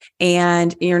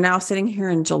And you're now sitting here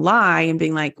in July and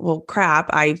being like, well,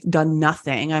 crap, I've done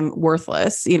nothing. I'm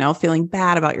worthless, feeling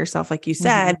bad about yourself. Like you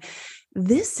said,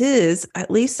 this is,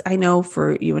 at least I know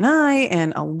for you and I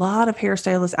and a lot of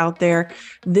hairstylists out there,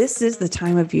 this is the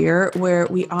time of year where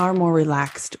we are more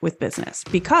relaxed with business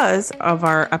because of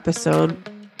our episode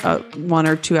 1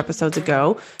 or 2 episodes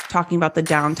ago, talking about the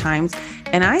downtimes.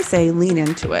 And I say, lean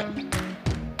into it.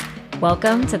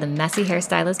 Welcome to the Messy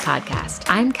Hairstylist podcast.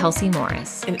 I'm Kelsey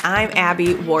Morris. And I'm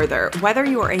Abby Warther. Whether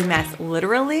you are a mess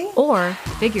literally or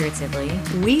figuratively,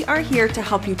 we are here to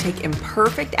help you take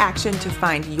imperfect action to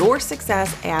find your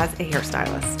success as a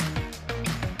hairstylist.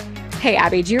 Hey,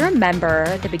 Abby, do you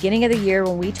remember the beginning of the year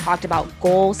when we talked about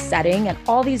goal setting and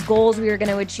all these goals we were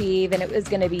going to achieve, and it was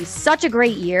going to be such a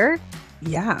great year?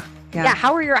 Yeah.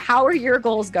 How are your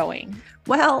goals going?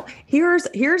 Well, here's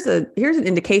an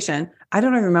indication. I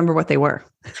don't even remember what they were.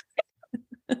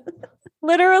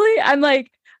 Literally, I'm like,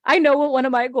 I know what one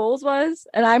of my goals was.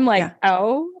 And I'm like,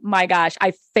 Oh my gosh,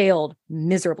 I failed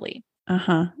miserably.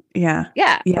 Yeah.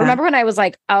 Remember when I was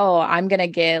like, I'm going to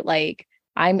get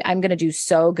I'm going to do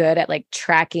so good at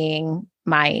tracking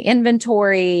my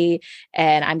inventory,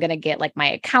 and I'm going to get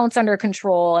my accounts under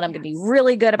control, and I'm going to be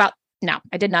really good about. No,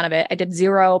 I did none of it. I did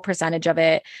 0% of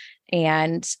it.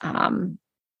 And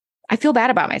I feel bad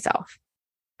about myself.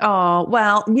 Oh,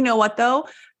 well, you know what though?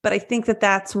 But I think that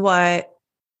that's what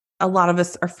a lot of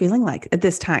us are feeling like at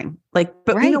this time. Right.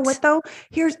 You know what though?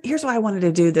 Here's why I wanted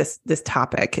to do this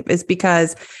topic is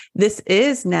because this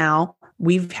is now,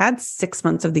 we've had 6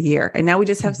 months of the year and now we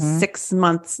just have 6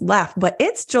 months left, but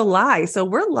it's July. So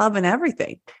we're loving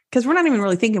everything because we're not even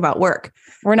really thinking about work.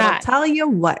 We're not. I'll tell you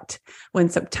what, when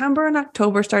September and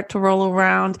October start to roll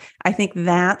around, I think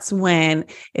that's when,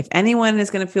 if anyone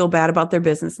is going to feel bad about their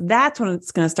business, that's when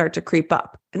it's going to start to creep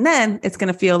up. And then it's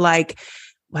going to feel like,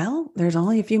 well, there's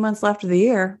only a few months left of the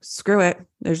year. Screw it.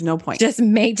 There's no point. Just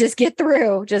get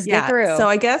through. Get through. So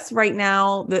I guess right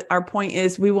now our point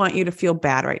is we want you to feel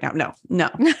bad right now. No,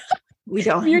 we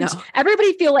don't. No.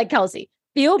 Everybody feel like Kelsey.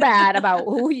 Feel bad about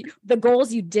the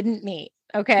goals you didn't meet.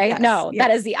 Okay. Yes, no, that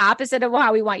is the opposite of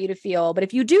how we want you to feel. But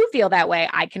if you do feel that way,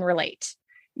 I can relate.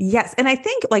 Yes. And I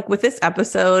think with this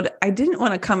episode, I didn't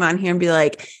want to come on here and be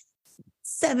like,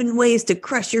 7 ways to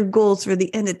crush your goals for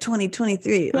the end of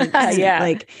 2023.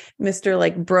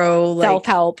 Mr. Bro,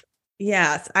 self-help.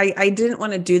 Yes. I didn't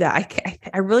want to do that.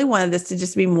 I really wanted this to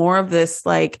just be more of this,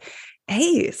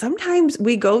 hey, sometimes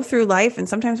we go through life and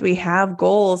sometimes we have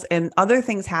goals and other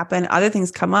things happen, other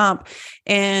things come up.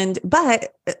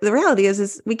 But the reality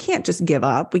is we can't just give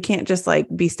up. We can't just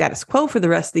be status quo for the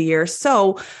rest of the year.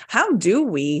 So how do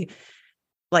we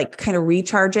kind of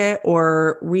recharge it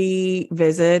or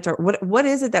revisit, or what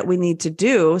is it that we need to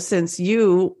do, since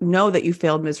you know that you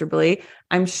failed miserably?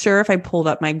 I'm sure if I pulled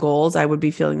up my goals, I would be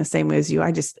feeling the same way as you.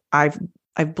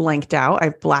 I've blanked out.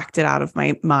 I've blacked it out of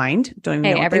my mind. Don't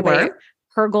even know what they were.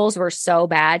 Her goals were so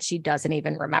bad, she doesn't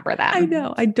even remember them. I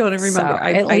know. I don't even remember. So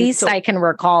at least I can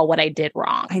recall what I did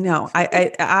wrong. I know.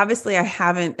 I obviously I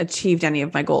haven't achieved any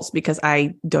of my goals because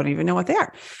I don't even know what they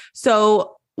are.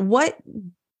 So what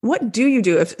do you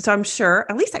do? So I'm sure,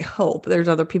 at least I hope there's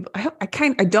other people. I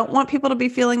don't want people to be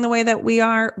feeling the way that we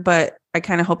are, but I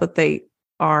kind of hope that they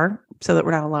are, so that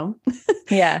we're not alone.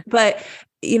 Yeah. But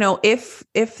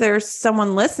if there's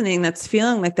someone listening that's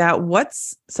feeling like that,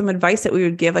 what's some advice that we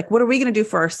would give? What are we going to do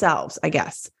for ourselves, I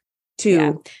guess,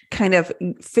 to kind of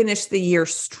finish the year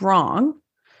strong?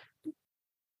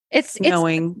 It's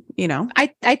knowing,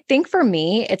 I think for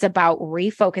me, it's about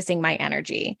refocusing my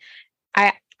energy.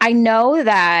 I know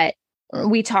that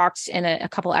we talked in a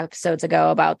couple episodes ago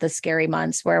about the scary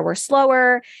months where we're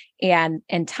slower and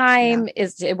time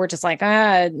we're just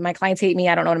my clients hate me.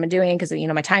 I don't know what I'm doing because,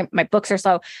 my books are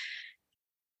slow.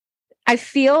 I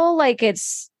feel like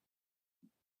it's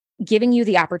giving you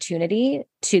the opportunity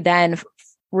to then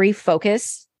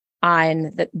refocus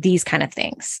on these kind of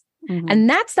things. Mm-hmm. And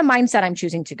that's the mindset I'm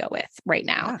choosing to go with right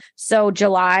now. Yeah. So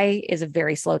July is a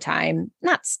very slow time.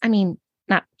 Not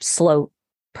slow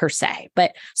per se,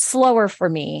 but slower for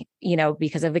me,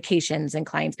 because of vacations and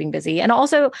clients being busy. And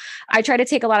also I try to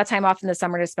take a lot of time off in the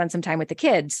summer to spend some time with the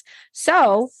kids.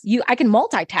 So I can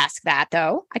multitask that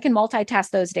though. I can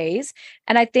multitask those days.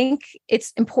 And I think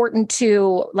it's important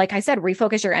to, like I said,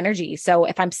 refocus your energy. So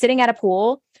if I'm sitting at a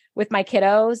pool with my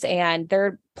kiddos and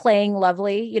they're playing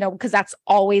lovely, because that's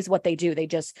always what they do. They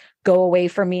just go away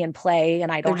from me and play,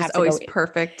 and I don't have to always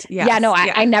perfect. Yes. Yeah, no,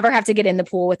 I never have to get in the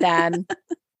pool with them.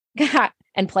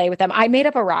 And play with them. I made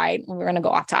up a ride. We're going to go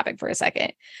off topic for a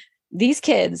second. These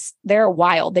kids, they're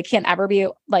wild. They can't ever be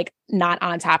not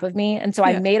on top of me. And so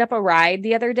I made up a ride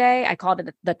the other day. I called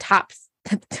it the top.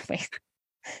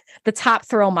 the Top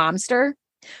Thrill Momster,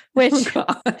 which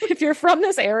if you're from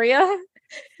this area,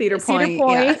 Cedar Point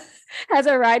yeah. has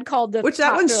a ride called the Which that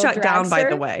Top one's Thrill shut Dragster. down, by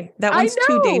the way. That one's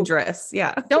too dangerous.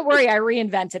 Yeah. Don't worry, I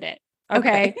reinvented it.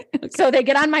 Okay. So they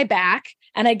get on my back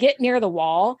and I get near the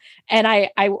wall and I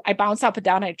bounce up and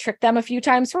down. I trick them a few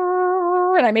times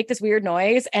and I make this weird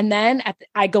noise. And then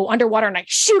I go underwater and I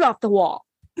shoot off the wall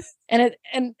and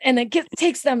it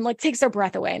takes their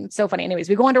breath away. And it's so funny. Anyways,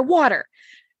 we go underwater.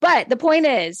 But the point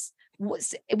is,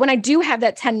 when I do have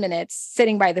that 10 minutes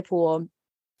sitting by the pool,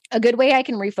 a good way I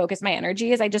can refocus my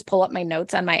energy is I just pull up my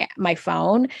notes on my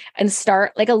phone and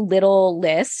start like a little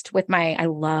list with I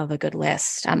love a good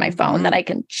list on my phone that I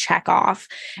can check off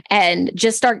and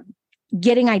just start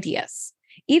getting ideas.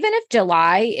 Even if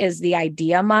July is the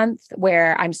idea month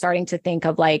where I'm starting to think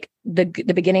of like the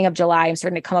beginning of July, I'm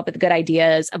starting to come up with good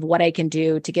ideas of what I can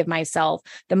do to give myself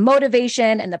the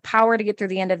motivation and the power to get through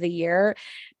the end of the year,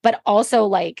 but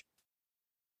also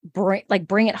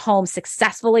bring it home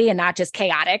successfully and not just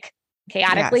chaotically.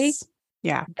 Yes.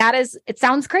 Yeah. It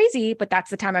sounds crazy, but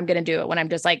that's the time I'm going to do it, when I'm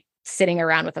just like sitting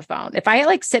around with a phone. If I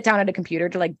like sit down at a computer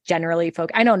to like generally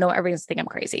focus, I don't know, everyone's think I'm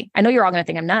crazy. I know you're all going to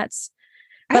think I'm nuts.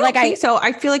 But I think so.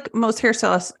 I feel like most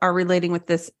hairstylists are relating with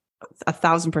this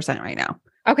 1,000% right now.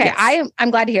 Okay. Yes.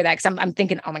 I'm glad to hear that. Cause I'm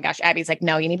thinking, oh my gosh, Abby's like,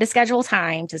 no, you need to schedule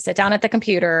time to sit down at the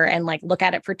computer and like look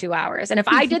at it for 2 hours. And if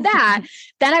I did that,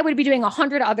 then I would be doing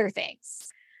 100 other things.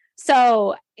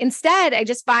 So instead, I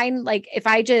just find like if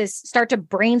I just start to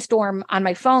brainstorm on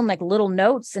my phone, like little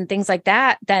notes and things like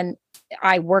that, then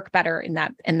I work better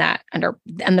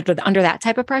under that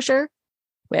type of pressure.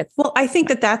 Well, I think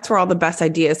that's where all the best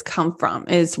ideas come from,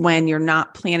 is when you're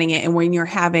not planning it and when you're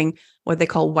having what they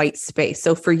call white space.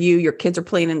 So for you, your kids are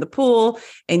playing in the pool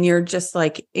and you're just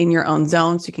like in your own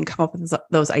zone. So you can come up with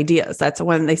those ideas. That's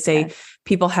when they say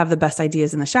people have the best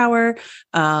ideas in the shower,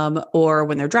 or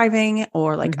when they're driving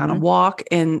or like on a walk.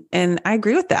 And I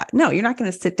agree with that. No, you're not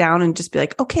going to sit down and just be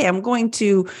like, okay, I'm going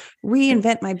to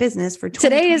reinvent my business for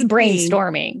today is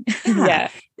brainstorming. Yeah.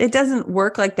 It doesn't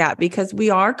work like that, because we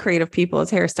are creative people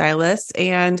as hairstylists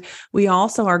and we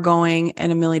also are going in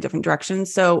a million different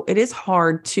directions. So it is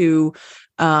hard to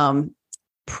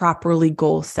properly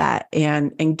goal set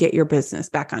and get your business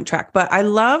back on track. But I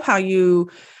love how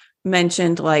you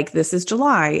mentioned like this is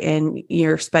July and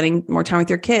you're spending more time with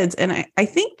your kids. And I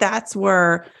think that's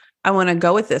where I want to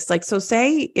go with this. Like, so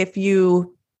say if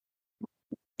you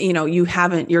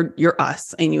haven't, you're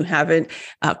us and you haven't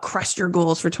crushed your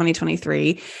goals for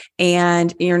 2023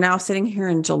 and you're now sitting here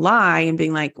in July and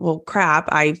being like, well, crap,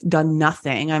 I've done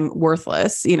nothing. I'm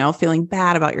worthless, feeling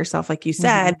bad about yourself. Like you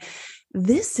said,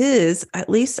 this is, at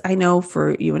least I know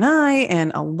for you and I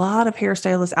and a lot of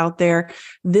hairstylists out there,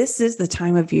 this is the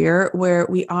time of year where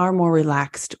we are more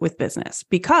relaxed with business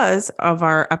because of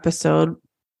our episode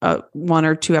 1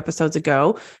 or 2 episodes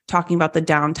ago, talking about the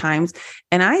downtimes.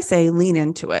 And I say, lean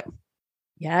into it.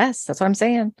 Yes, that's what I'm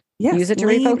saying. Yes, use it to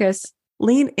refocus.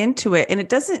 Lean into it. And it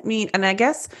doesn't mean, and I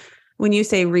guess when you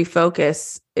say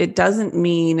refocus, it doesn't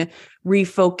mean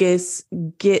refocus,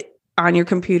 get on your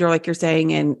computer, like you're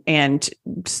saying, and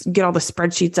get all the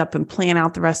spreadsheets up and plan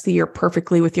out the rest of the year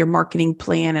perfectly with your marketing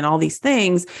plan and all these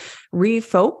things.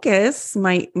 Refocus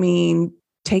might mean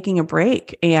taking a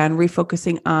break and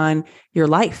refocusing on your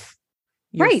life,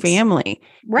 your family,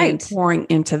 and pouring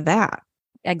into that.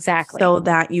 Exactly. So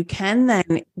that you can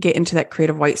then get into that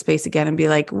creative white space again and be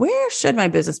like, where should my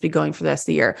business be going for the rest of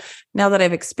the year? Now that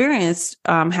I've experienced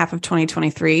half of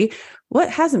 2023, what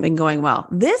hasn't been going well?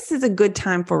 This is a good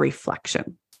time for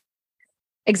reflection.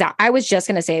 Exactly. I was just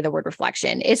going to say the word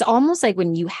reflection. It's almost like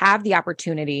when you have the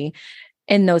opportunity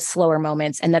in those slower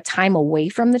moments and the time away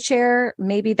from the chair,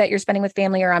 maybe that you're spending with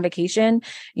family or on vacation,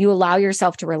 you allow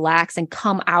yourself to relax and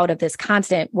come out of this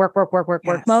constant work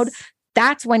mode.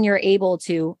 That's when you're able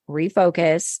to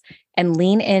refocus and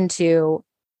lean into,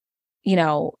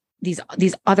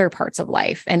 these other parts of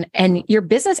life and your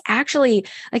business. Actually,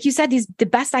 like you said, the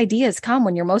best ideas come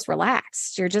when you're most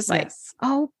relaxed. You're just like,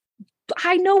 oh,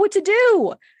 I know what to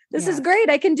do. This is great.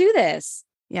 I can do this.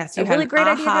 Yes. You have a really great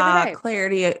idea for the day.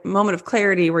 Clarity, a moment of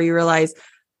clarity where you realize,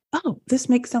 oh, this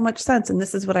makes so much sense. And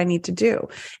this is what I need to do.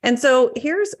 And so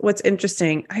here's what's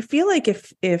interesting. I feel like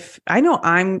if I know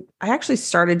I actually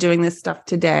started doing this stuff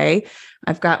today.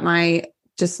 I've got my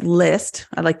just list.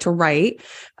 I like to write.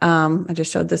 I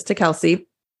just showed this to Kelsey.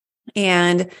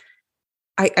 And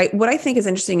what I think is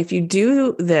interesting, if you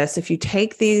do this, if you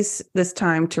take this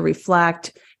time to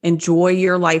reflect, enjoy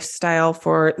your lifestyle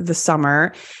for the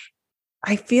summer,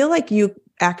 I feel like you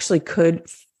actually could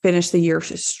finish the year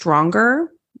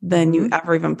stronger than you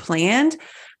ever even planned.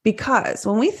 Because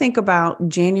when we think about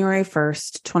January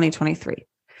 1st, 2023,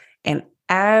 And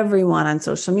everyone on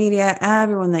social media,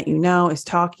 everyone that you know is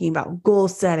talking about goal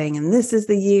setting and this is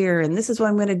the year and this is what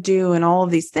I'm going to do and all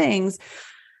of these things.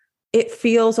 It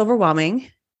feels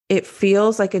overwhelming. It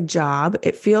feels like a job.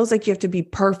 It feels like you have to be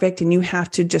perfect and you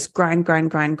have to just grind.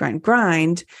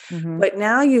 Mm-hmm. But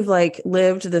now you've like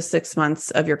lived the 6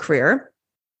 months of your career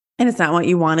and it's not what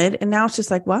you wanted. And now it's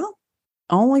just like, well,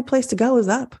 only place to go is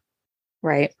up.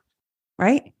 Right.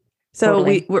 Right. So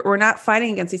Totally. we're not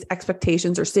fighting against these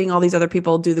expectations or seeing all these other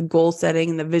people do the goal setting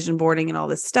and the vision boarding and all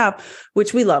this stuff,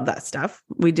 which we love that stuff.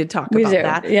 We did talk We about do.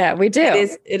 that. Yeah, we do.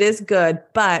 It is good,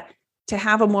 but to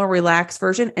have a more relaxed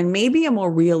version and maybe a more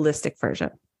realistic version,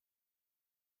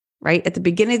 right? At the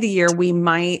beginning of the year, we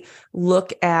might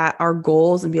look at our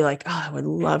goals and be like, oh, I would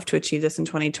love to achieve this in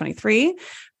 2023.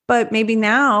 But maybe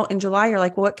now in July, you're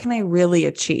like, what can I really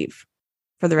achieve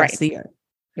for the rest of the year?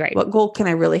 Right. What goal can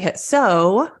I really hit?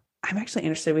 So I'm actually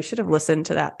interested. We should have listened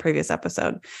to that previous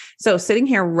episode. So sitting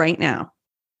here right now,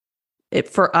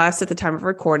 for us at the time of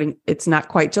recording, it's not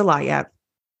quite July yet.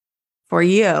 For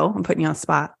you, I'm putting you on the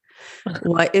spot.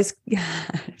 What is,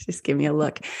 just give me a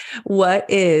look. What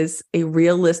is a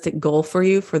realistic goal for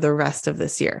you for the rest of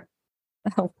this year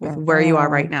with where you are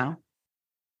right now?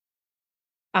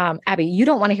 Abby, you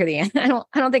don't want to hear the end. I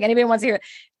don't think anybody wants to hear it.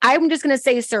 I'm just going to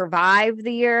say survive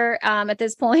the year. At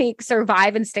this point,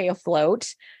 survive and stay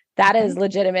afloat. That is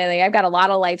legitimately, I've got a lot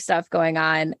of life stuff going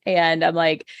on. And I'm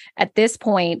like, at this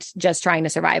point, just trying to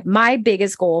survive. My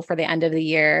biggest goal for the end of the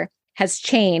year has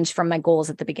changed from my goals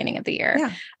at the beginning of the year.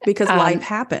 Yeah, because life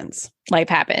happens. Life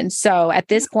happens. So at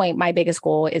this point, my biggest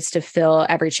goal is to fill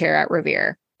every chair at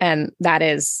Revere. And that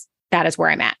is where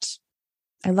I'm at.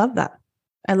 I love that.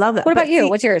 I love that. What about you?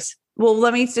 What's yours? Well,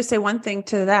 let me just say one thing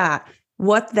to that.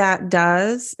 What that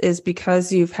does is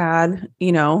because you've had,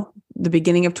 the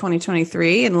beginning of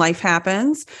 2023 and life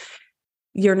happens,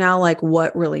 you're now like,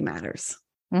 what really matters?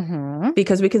 Mm-hmm.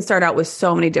 Because we can start out with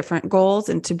so many different goals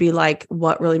and to be like,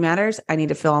 what really matters? I need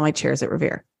to fill all my chairs at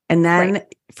Revere. And then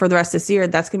for the rest of this year,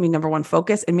 that's going to be number one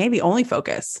focus and maybe only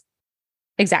focus.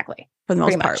 Exactly. For the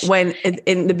most part. When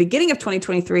in the beginning of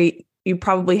 2023, you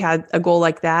probably had a goal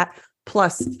like that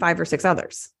plus 5 or 6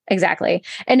 others. Exactly.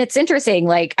 And it's interesting.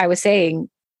 Like I was saying,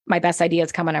 my best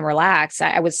ideas come when I'm relaxed.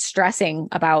 I was stressing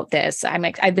about this.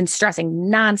 I've been stressing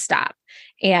nonstop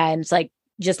and like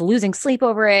just losing sleep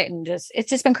over it. And it's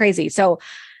just been crazy. So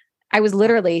I was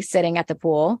literally sitting at the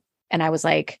pool and I was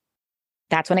like,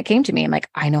 that's when it came to me. I'm like,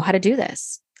 I know how to do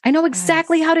this. I know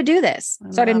exactly how to do this.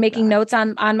 Started making notes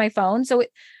on my phone. So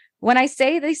when I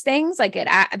say these things, like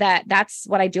that's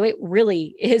what I do. It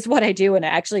really is what I do. And it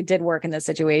actually did work in this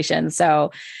situation.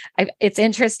 So it's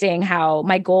interesting how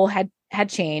my goal had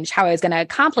changed, how I was going to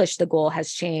accomplish the goal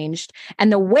has changed.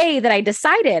 And the way that I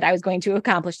decided I was going to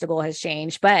accomplish the goal has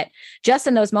changed. But just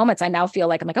in those moments, I now feel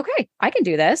like I'm like, okay, I can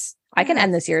do this. I can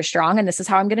end this year strong. And this is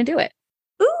how I'm going to do it.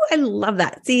 Ooh, I love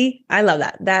that. See, I love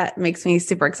that. That makes me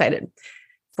super excited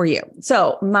for you.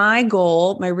 So my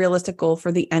goal, my realistic goal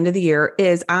for the end of the year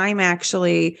is I'm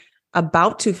actually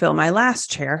about to fill my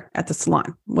last chair at the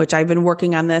salon, which I've been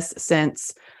working on this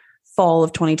since fall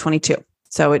of 2022.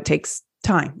 So it takes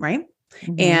time, right?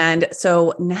 Mm-hmm. And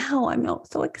so now I'm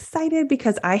so excited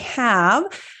because I have,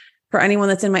 for anyone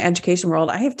that's in my education world,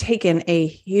 I have taken a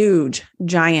huge,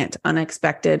 giant,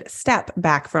 unexpected step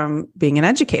back from being an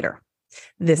educator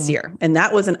this year. And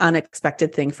that was an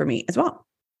unexpected thing for me as well.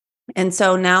 And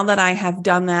so now that I have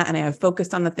done that and I have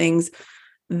focused on the things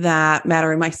that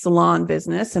matter in my salon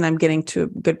business, and I'm getting to a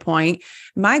good point,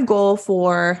 my goal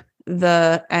for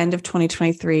the end of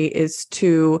 2023 is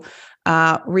to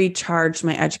recharge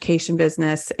my education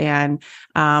business and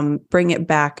bring it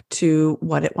back to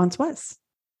what it once was.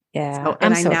 Yeah. So,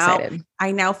 and I'm so excited.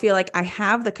 I now feel like I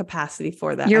have the capacity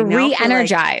for that. You're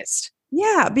re-energized.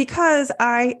 Yeah, because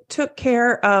I took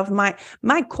care of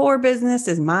my core business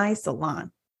is my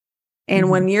salon. And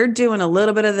when you're doing a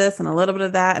little bit of this and a little bit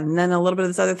of that, and then a little bit of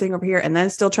this other thing over here, and then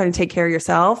still trying to take care of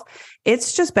yourself,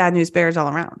 it's just bad news bears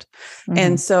all around.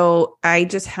 And so I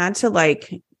just had to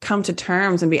like come to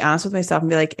terms and be honest with myself and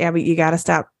be like, Abby, you got to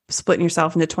stop splitting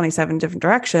yourself into 27 different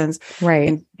directions, right?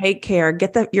 And take care,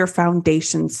 get your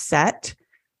foundation set,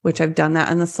 which I've done that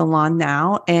in the salon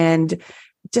now. And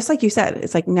just like you said,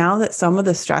 it's like now that some of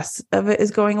the stress of it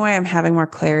is going away, I'm having more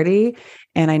clarity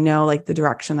and I know like the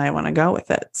direction I want to go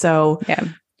with it. So,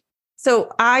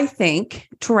 So I think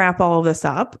to wrap all of this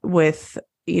up with,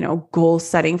 goal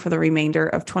setting for the remainder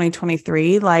of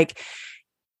 2023, like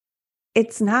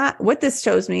it's not, what this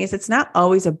shows me is it's not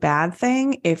always a bad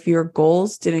thing if your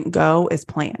goals didn't go as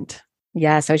planned.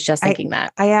 Yes, I was just thinking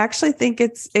that. I actually think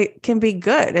it can be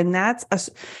good. And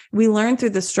we learn through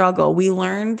the struggle. We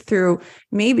learn through,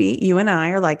 maybe you and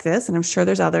I are like this, and I'm sure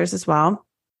there's others as well.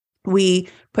 We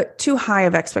put too high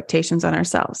of expectations on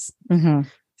ourselves,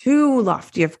 too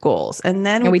lofty of goals. And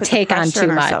then we take on too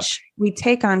much. We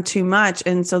take on too much.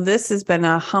 And so this has been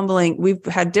we've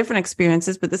had different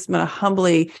experiences, but this has been a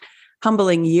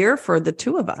humbling year for the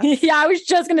two of us. Yeah, I was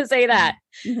just going to say that.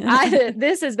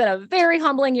 This has been a very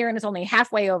humbling year, and it's only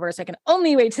halfway over. So I can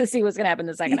only wait to see what's going to happen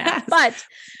in the second half.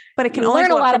 But it can only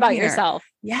learn a lot about yourself.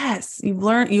 Yes. You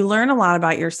learn a lot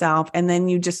about yourself, and then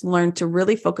you just learn to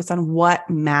really focus on what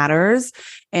matters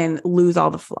and lose all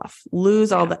the fluff,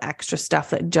 all the extra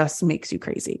stuff that just makes you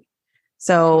crazy.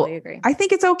 So I totally I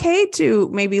think it's okay to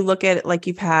maybe look at it like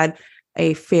you've had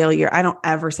a failure. I don't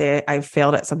ever say I've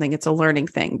failed at something. It's a learning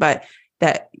thing, but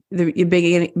that the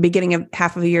beginning of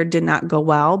half of the year did not go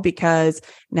well, because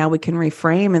now we can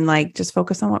reframe and just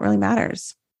focus on what really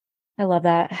matters. I love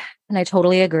that. And I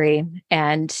totally agree.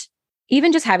 And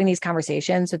even just having these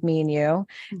conversations with me and you,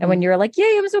 and when you're like,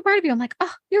 yay, I'm so proud of you. I'm like,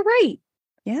 oh, you're right.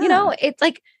 Yeah. It's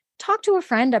like, talk to a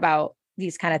friend about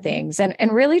these kind of things and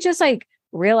really just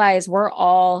realize we're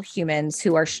all humans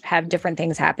who have different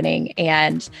things happening,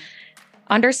 and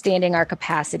understanding our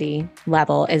capacity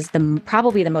level is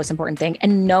probably the most important thing.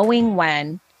 And knowing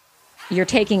when you're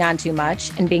taking on too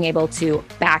much and being able to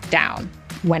back down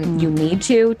when you need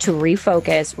to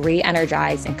refocus,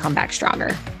 re-energize, and come back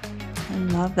stronger. I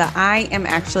love that.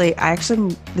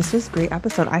 This was a great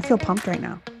episode. I feel pumped right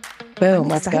now. Boom.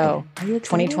 Let's go.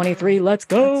 2023. Let's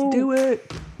go. Let's do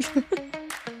it.